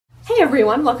Hey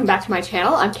everyone, welcome back to my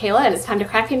channel. I'm Kayla and it's time to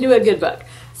crack into a good book.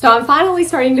 So I'm finally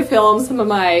starting to film some of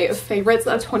my favorites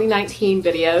of 2019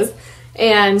 videos,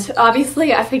 and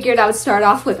obviously I figured I would start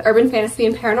off with urban fantasy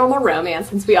and paranormal romance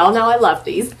since we all know I love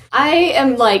these. I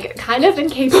am like kind of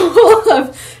incapable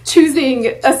of choosing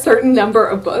a certain number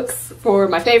of books for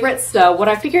my favorites, so what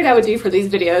I figured I would do for these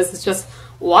videos is just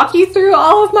walk you through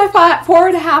all of my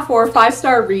 4.5 or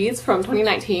 5-star reads from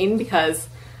 2019 because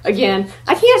again,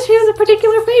 I can't choose a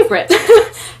particular favorite,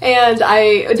 and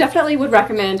I definitely would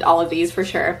recommend all of these for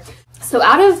sure. So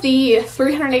out of the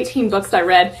 318 books I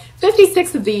read,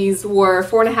 56 of these were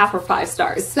 4.5 or 5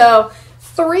 stars. So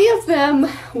 3 of them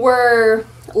were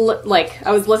like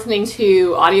I was listening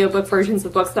to audiobook versions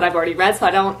of books that I've already read, so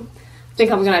I don't think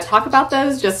I'm going to talk about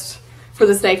those just for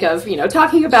the sake of, you know,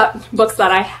 talking about books that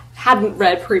I hadn't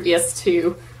read previous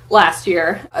to last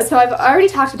year. So I've already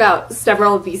talked about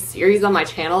several of these series on my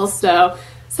channel, so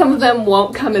some of them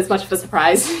won't come as much of a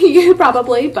surprise to you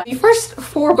probably, but the first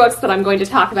 4 books that I'm going to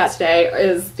talk about today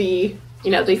is the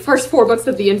first 4 books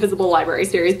of the Invisible Library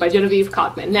series by Genevieve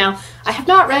Cogman. Now, I have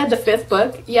not read the 5th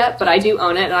book yet, but I do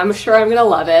own it and I'm sure I'm gonna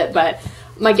love it, but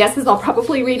my guess is I'll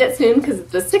probably read it soon because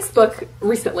the 6th book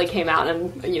recently came out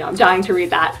and, you know, I'm dying to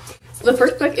read that. So the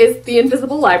first book is The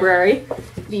Invisible Library.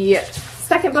 The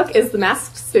second book is The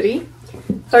Masked City.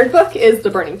 Third book is The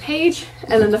Burning Page,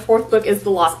 and then the 4th book is The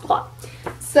Lost Plot.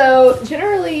 So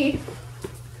generally,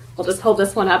 I'll just hold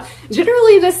this one up.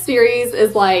 Generally this series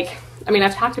is like, I mean,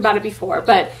 I've talked about it before,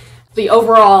 but the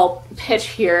overall pitch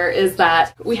here is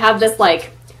that we have this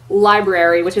like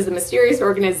library, which is a mysterious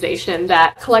organization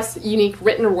that collects unique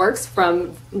written works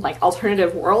from like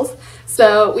alternative worlds.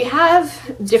 So we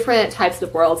have different types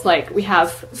of worlds, like we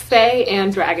have fae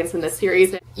and dragons in this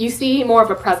series. You see more of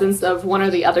a presence of one or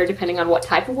the other depending on what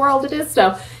type of world it is.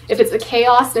 So if it's a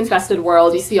chaos infested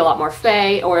world, you see a lot more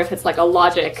fae, or if it's like a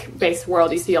logic based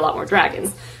world, you see a lot more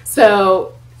dragons.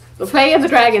 So the fae and the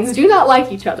dragons do not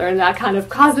like each other, and that kind of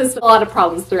causes a lot of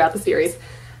problems throughout the series.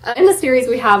 In the series,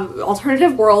 we have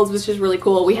alternative worlds, which is really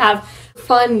cool. We have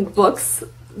fun books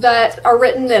that are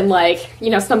written, and like, you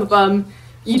know, some of them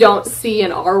you don't see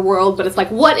in our world, but it's like,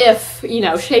 what if, you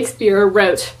know, Shakespeare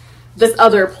wrote this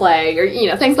other play, or, you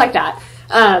know, things like that.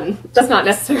 That's not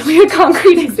necessarily a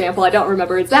concrete example. I don't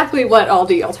remember exactly what all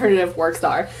the alternative works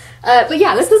are. But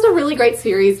yeah, this is a really great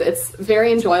series. It's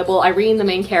very enjoyable. Irene, the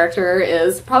main character,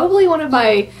 is probably one of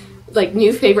my like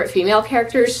new favorite female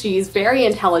characters. She's very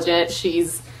intelligent.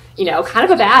 She's, you know, kind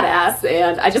of a badass,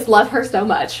 and I just love her so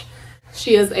much.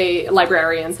 She is a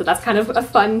librarian, so that's kind of a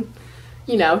fun,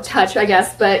 you know, touch, I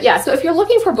guess. But yeah, so if you're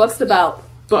looking for books about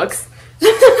books,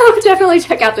 I would definitely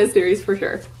check out this series for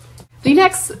sure. The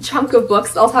next chunk of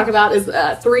books I'll talk about is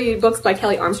 3 books by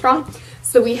Kelley Armstrong.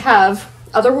 So we have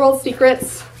Otherworld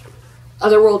Secrets,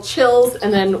 Otherworld Chills,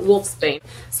 and then Wolfsbane.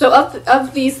 So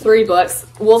of these 3 books,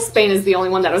 Wolfsbane is the only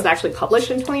one that was actually published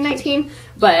in 2019,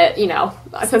 but, you know,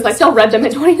 since I still read them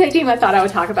in 2019, I thought I would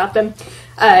talk about them.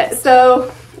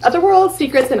 So Otherworld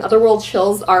Secrets and Otherworld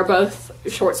Chills are both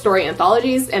short story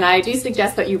anthologies, and I do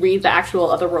suggest that you read the actual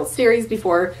Otherworld series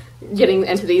before getting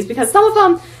into these, because some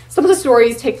of the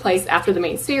stories take place after the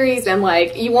main series, and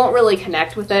like you won't really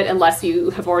connect with it unless you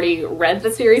have already read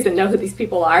the series and know who these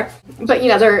people are. But you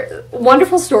know, they're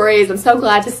wonderful stories. I'm so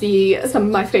glad to see some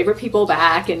of my favorite people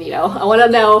back, and you know, I want to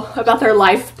know about their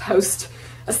life post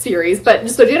a series. But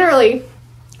so generally,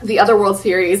 the Otherworld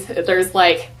series, there's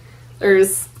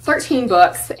 13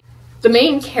 books. The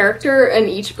main character in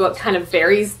each book kind of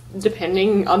varies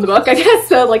depending on the book, I guess.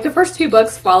 So like the first 2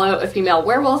 books follow a female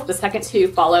werewolf, the second 2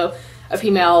 follow a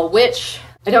female witch.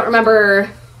 I don't remember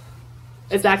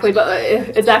exactly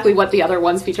what the other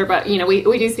ones feature, but you know,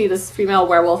 we do see this female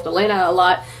werewolf, Ilona, a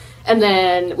lot. And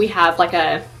then we have like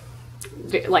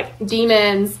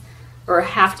demons or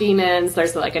half demons.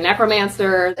 There's like a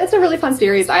necromancer. It's a really fun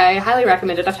series. I highly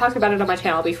recommend it. I've talked about it on my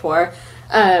channel before.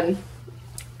 And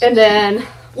then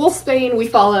Wolfsbane, we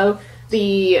follow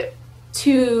the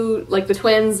 2, like the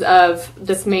twins of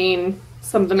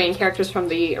some of the main characters from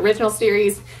the original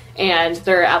series, and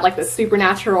they're at like this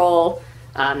supernatural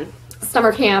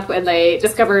summer camp, and they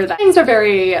discover that things are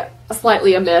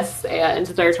slightly amiss, and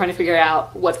they're trying to figure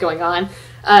out what's going on.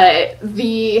 I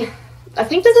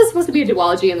think this is supposed to be a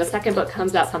duology, and the second book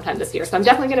comes out sometime this year, so I'm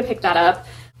definitely going to pick that up.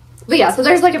 But yeah, so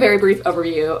there's like a very brief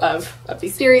overview of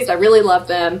these series. I really love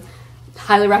them.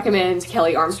 Highly recommend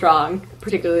Kelley Armstrong,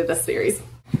 particularly this series.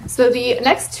 So the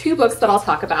next 2 books that I'll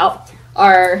talk about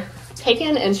are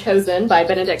Taken and Chosen by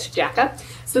Benedict Jacka.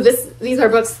 So these are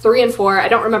books 3 and 4. I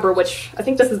don't remember which. I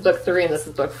think this is book 3 and this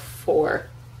is book 4.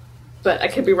 but I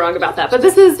could be wrong about that. But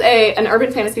this is an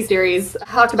urban fantasy series. I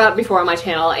talked about it before on my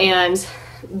channel, and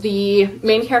the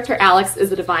main character, Alex,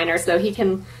 is a diviner, so he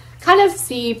can kind of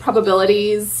see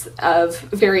probabilities of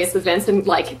various events and,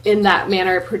 like, in that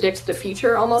manner predict the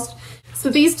future almost. So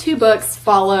these two books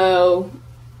follow,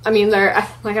 I mean, they're,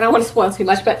 like, I don't want to spoil too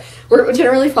much, but we're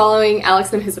generally following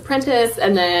Alex and his apprentice,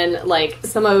 and then, like,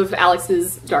 some of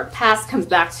Alex's dark past comes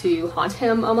back to haunt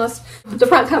him almost. The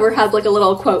front cover has, like, a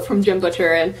little quote from Jim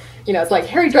Butcher, and, you know, it's like,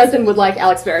 Harry Dresden would like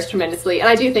Alex Verus tremendously, and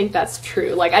I do think that's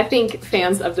true. Like, I think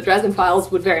fans of the Dresden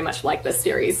Files would very much like this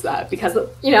series, because,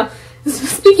 you know,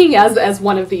 speaking as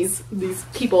one of these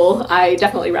people, I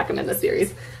definitely recommend this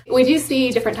series. We do see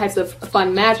different types of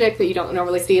fun magic that you don't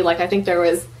normally see. Like, I think there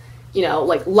was, you know,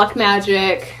 like luck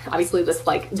magic, obviously this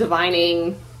like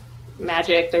divining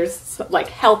magic, there's like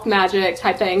health magic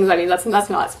type things. I mean, that's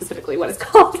not specifically what it's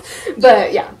called,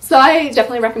 but yeah. So I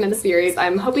definitely recommend the series.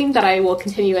 I'm hoping that I will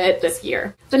continue it this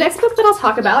year. The next book that I'll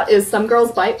talk about is Some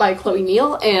Girls Bite by Chloe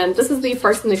Neill, and this is the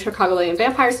first in the Chicagoland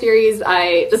Vampire series.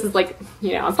 This is like,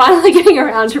 you know, I'm finally getting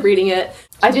around to reading it.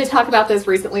 I did talk about this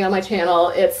recently on my channel.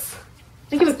 I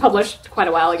think it was published quite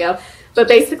a while ago, but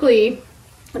basically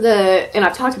and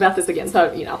I've talked about this again,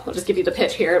 so, you know, I'll just give you the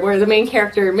pitch here, where the main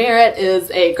character, Merritt,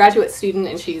 is a graduate student,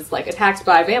 and she's, like, attacked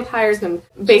by vampires, and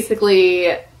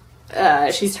basically,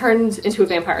 she's turned into a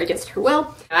vampire against her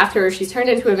will. After she's turned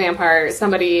into a vampire,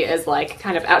 somebody is, like,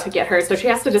 kind of out to get her, so she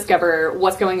has to discover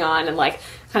what's going on and, like,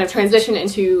 kind of transition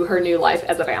into her new life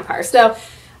as a vampire. So,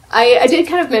 I did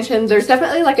kind of mention there's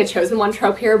definitely, like, a chosen one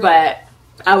trope here, but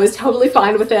I was totally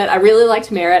fine with it. I really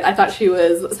liked Merritt. I thought she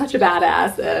was such a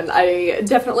badass, and I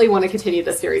definitely want to continue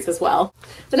this series as well.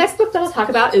 The next book that I'll talk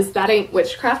about is That Ain't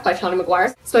Witchcraft by Shauna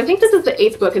McGuire. So I think this is the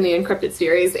 8th book in the Encrypted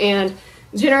series, and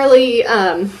generally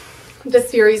this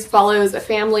series follows a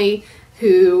family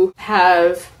who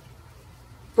have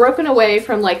broken away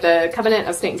from, like, the Covenant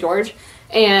of St. George,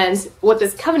 and what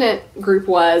this Covenant group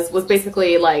was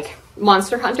basically, like,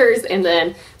 monster hunters, and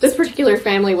then this particular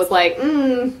family was like,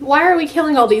 why are we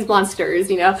killing all these monsters?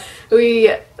 You know,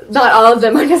 not all of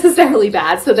them are necessarily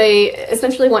bad, so they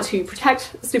essentially want to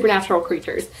protect supernatural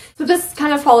creatures. So this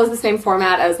kind of follows the same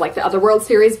format as, like, the Otherworld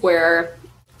series, where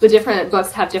the different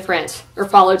books have different, or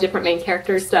follow different main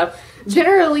characters. So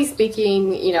generally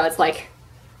speaking, you know, it's like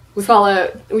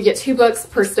we get 2 books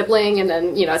per sibling, and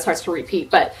then, you know, it starts to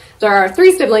repeat. But there are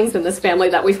 3 siblings in this family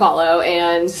that we follow,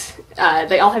 and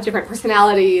they all have different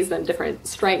personalities and different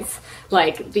strengths.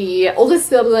 Like, the oldest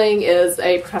sibling is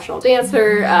a professional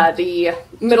dancer, the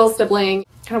middle sibling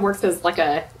kind of works as, like,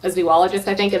 a zoologist,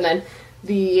 I think, and then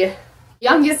the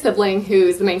youngest sibling,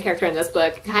 who's the main character in this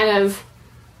book, kind of,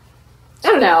 I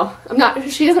don't know,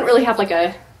 she doesn't really have, like,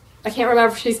 I can't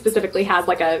remember if she specifically has,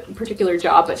 like, a particular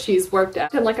job, but she's worked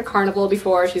at, like, a carnival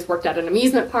before. She's worked at an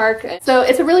amusement park. So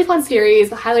it's a really fun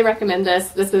series. I highly recommend this.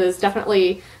 This is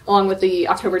definitely, along with the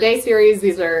October Day series,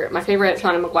 these are my favorite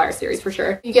Shauna McGuire series for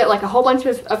sure. You get, like, a whole bunch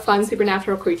of fun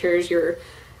supernatural creatures. You're,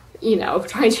 you know,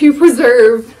 trying to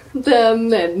preserve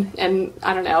them, and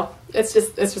I don't know. It's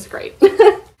just great.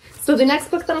 So the next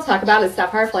book that I'll talk about is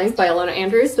Sapphire Flames by Ilona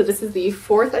Andrews. So this is the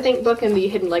 4th, I think, book in the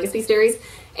Hidden Legacy series.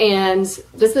 And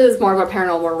this is more of a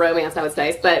paranormal romance, I would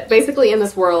say. But basically in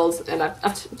this world, and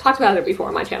I've talked about it before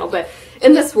on my channel, but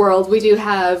in this world we do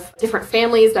have different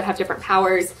families that have different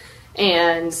powers,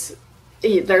 and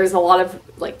there's a lot of,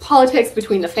 like, politics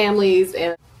between the families.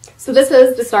 And so this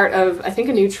is the start of, I think,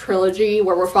 a new trilogy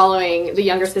where we're following the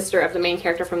younger sister of the main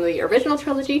character from the original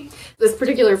trilogy. This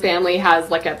particular family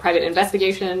has, like, a private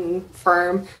investigation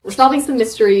firm. We're solving some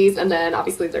mysteries, and then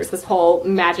obviously there's this whole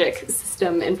magic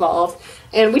system involved.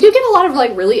 And we do get a lot of,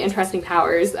 like, really interesting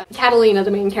powers. Catalina,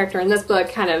 the main character in this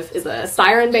book, kind of is a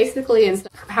siren, basically, and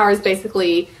her powers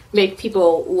basically make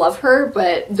people love her,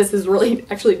 but this is really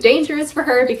actually dangerous for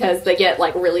her because they get,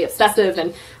 like, really obsessive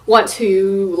and want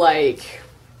to, like,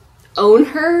 own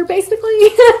her, basically.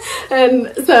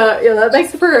 And so, you know, that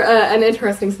makes for an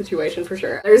interesting situation for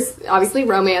sure. There's obviously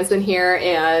romance in here,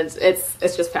 and it's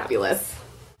just fabulous.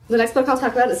 The next book I'll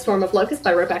talk about is Storm of Locusts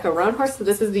by Rebecca Roanhorse. So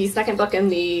this is the 2nd book in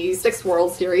the 6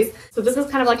 World series. So this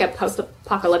is kind of like a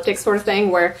post-apocalyptic sort of thing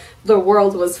where the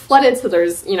world was flooded, so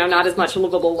there's, you know, not as much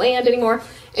livable land anymore.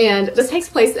 And this takes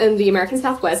place in the American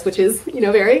Southwest, which is, you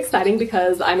know, very exciting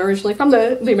because I'm originally from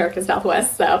the American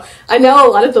Southwest, so I know a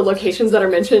lot of the locations that are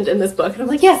mentioned in this book, and I'm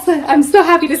like, yes, I'm so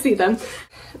happy to see them.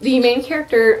 The main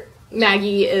character,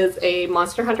 Maggie, is a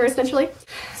monster hunter, essentially.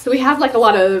 So we have, like, a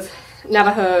lot of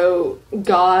Navajo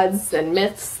gods and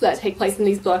myths that take place in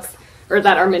these books, or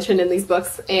that are mentioned in these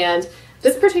books, and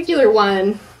this particular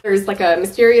one, there's, like, a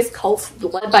mysterious cult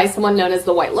led by someone known as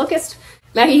the White Locust.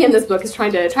 Maggie in this book is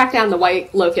trying to track down the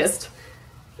White Locust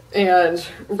and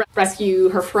rescue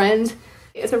her friend.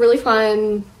 It's a really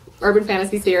fun urban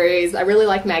fantasy series. I really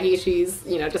like Maggie. She's,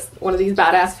 you know, just one of these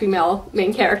badass female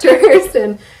main characters,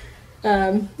 and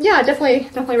yeah,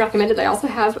 definitely recommend it. They also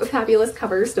have fabulous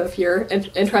covers, so if you're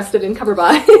interested in cover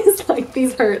buys, like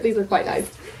these are quite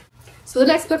nice. So the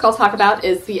next book I'll talk about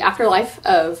is The Afterlife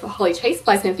of Holly Chase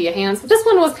by Cynthia Hands. This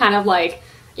one was kind of like,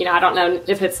 you know, I don't know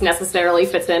if it's necessarily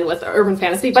fits in with urban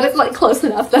fantasy, but it's like close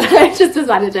enough that I just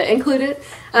decided to include it.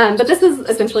 But this is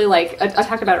essentially like, I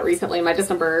talked about it recently in my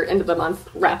December end of the month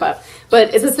wrap up,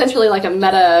 but it's essentially like a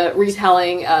meta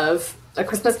retelling of A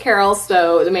Christmas Carol.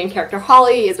 So the main character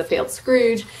Holly is a failed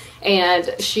Scrooge,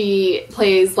 and she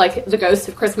plays like the ghost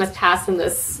of Christmas past in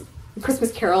this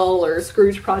Christmas Carol or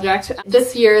Scrooge project.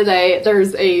 This year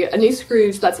there's a new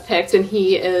Scrooge that's picked, and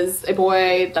he is a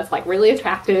boy that's like really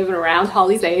attractive and around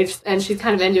Holly's age, and she's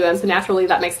kind of into him, so naturally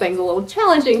that makes things a little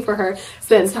challenging for her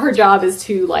since her job is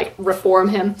to like reform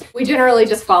him. We generally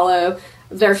just follow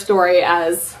their story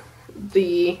as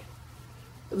the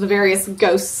various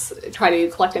ghosts try to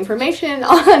collect information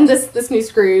on this new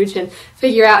Scrooge and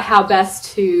figure out how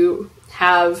best to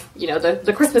have, you know,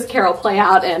 the Christmas Carol play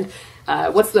out, and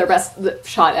what's their best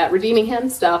shot at redeeming him.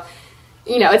 So,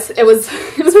 you know, it was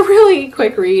a really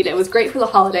quick read. It was great for the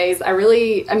holidays. I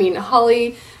mean,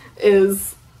 Holly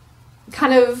is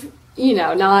kind of, you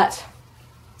know,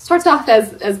 starts off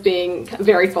as being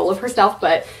very full of herself,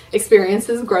 but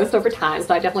experiences growth over time,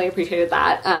 so I definitely appreciated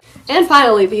that. And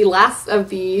finally, the last of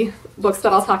the books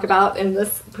that I'll talk about in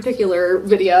this particular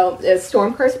video is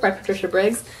Storm Curse by Patricia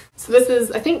Briggs. So this is,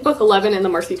 I think, book 11 in the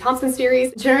Mercy Thompson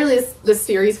series. Generally, this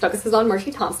series focuses on Mercy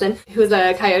Thompson, who is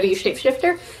a coyote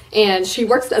shapeshifter, and she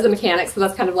works as a mechanic, so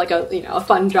that's kind of like a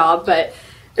fun job, but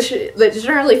that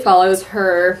generally follows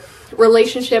her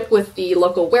relationship with the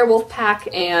local werewolf pack,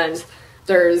 and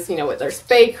there's, you know, there's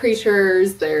fae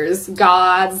creatures, there's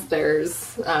gods,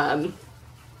 there's, I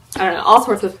don't know, all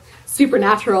sorts of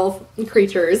supernatural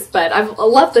creatures, but I've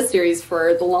loved this series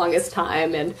for the longest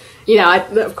time, and, you know,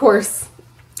 of course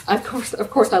I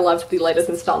loved the latest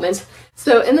installment.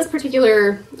 So in this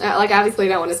particular, like, obviously I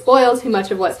don't want to spoil too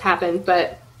much of what's happened,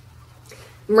 but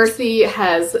Mercy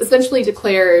has essentially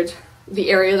declared the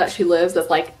area that she lives as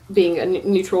like being a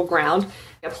neutral ground,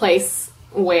 a place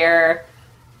where,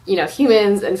 you know,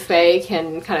 humans and fae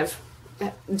can kind of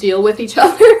deal with each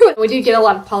other. We do get a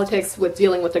lot of politics with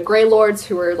dealing with the Grey Lords,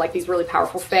 who are like these really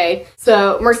powerful fae.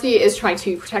 So Mercy is trying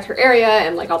to protect her area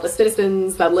and like all the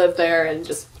citizens that live there, and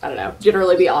just, I don't know,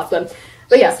 generally be awesome.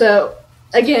 But yeah, so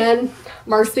again,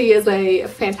 Mercy is a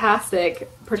fantastic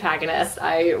protagonist.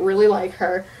 I really like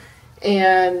her,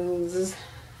 and,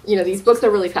 you know, these books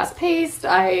are really fast paced.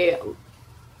 I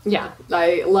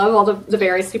love all the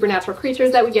various supernatural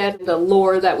creatures that we get, the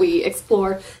lore that we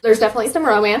explore. There's definitely some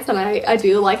romance, and I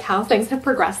do like how things have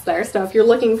progressed there. So if you're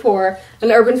looking for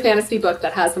an urban fantasy book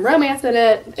that has some romance in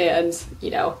it, and,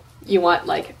 you know, you want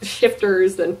like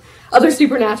shifters and other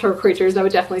supernatural creatures, I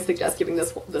would definitely suggest giving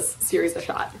this series a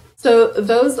shot. So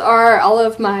those are all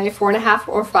of my 4.5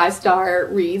 or 5-star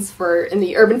reads in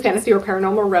the urban fantasy or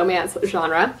paranormal romance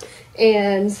genre.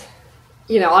 And,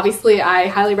 you know, obviously I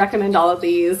highly recommend all of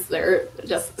these. They're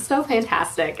just so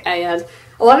fantastic, and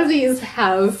a lot of these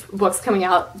have books coming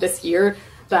out this year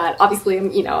that obviously,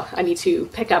 you know, I need to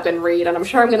pick up and read, and I'm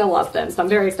sure I'm going to love them, so I'm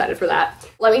very excited for that.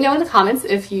 Let me know in the comments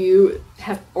if you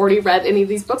have already read any of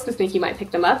these books and think you might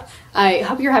pick them up. I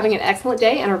hope you're having an excellent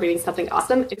day and are reading something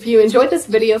awesome. If you enjoyed this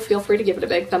video, feel free to give it a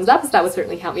big thumbs up, as that would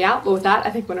certainly help me out. But with that, I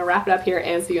think I'm going to wrap it up here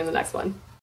and see you in the next one.